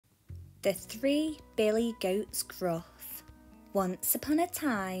The Three Billy Goats Gruff. Once upon a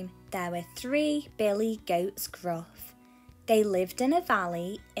time, there were 3 Billy Goats Gruff. They lived in a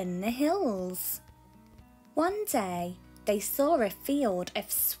valley in the hills. One day, they saw a field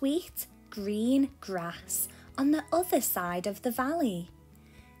of sweet green grass on the other side of the valley.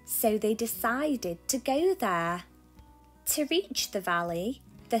 So they decided to go there. To reach the valley,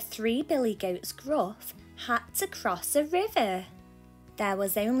 the 3 Billy Goats Gruff had to cross a river. There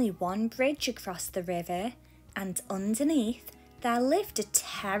was only one bridge across the river, and underneath there lived a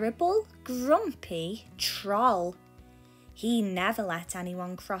terrible, grumpy troll. He never let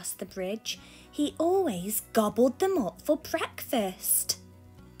anyone cross the bridge. He always gobbled them up for breakfast.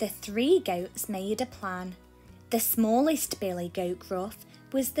 The 3 goats made a plan. The smallest Billy Goat Gruff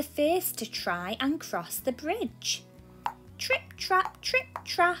was the first to try and cross the bridge. Trip,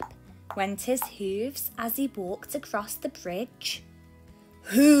 trap, went his hooves as he walked across the bridge.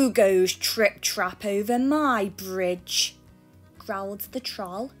 "Who goes trip-trap over my bridge?" growled the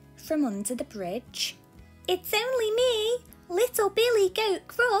troll from under the bridge. "It's only me, little Billy Goat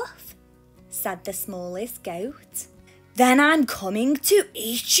Gruff," said the smallest goat. "Then I'm coming to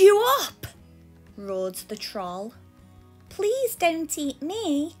eat you up," roared the troll. "Please don't eat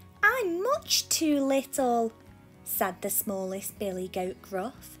me, I'm much too little," said the smallest Billy Goat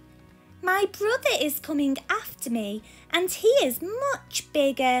Gruff. "My brother is coming after me, and he is much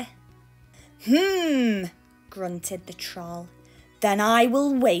bigger." Grunted the troll. "Then I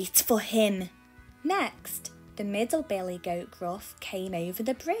will wait for him." Next, the middle Billy Goat Gruff came over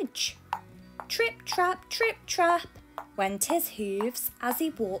the bridge. Trip, trap, went his hooves as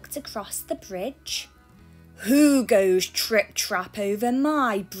he walked across the bridge. "Who goes trip-trap over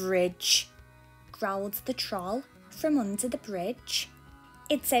my bridge?" growled the troll from under the bridge.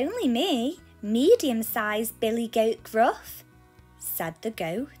 "It's only me, medium-sized Billy Goat Gruff," said the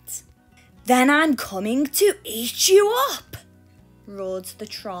goat. "Then I'm coming to eat you up," roared the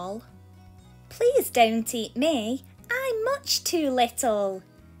troll. "Please don't eat me, I'm much too little,"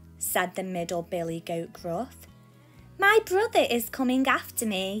 said the middle Billy Goat Gruff. "My brother is coming after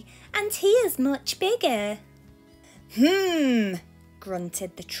me, and he is much bigger."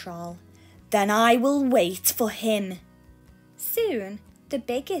 Grunted the troll. "Then I will wait for him." Soon, the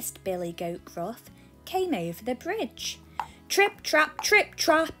biggest Billy Goat Gruff came over the bridge. Trip, trap,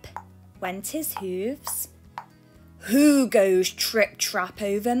 went his hooves. "Who goes trip-trap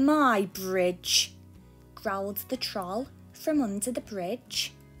over my bridge?" growled the troll from under the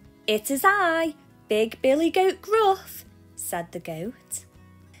bridge. "It is I, Big Billy Goat Gruff," said the goat.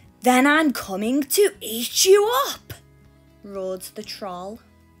 "Then I'm coming to eat you up," roared the troll.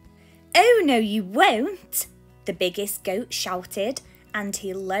 "Oh no you won't," the biggest goat shouted, and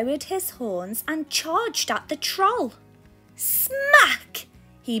he lowered his horns and charged at the troll. Smack!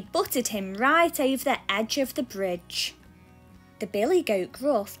 He butted him right over the edge of the bridge. The Billy Goat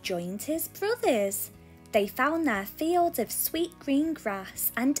Gruff joined his brothers. They found their field of sweet green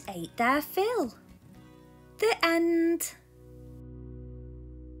grass and ate their fill. The end.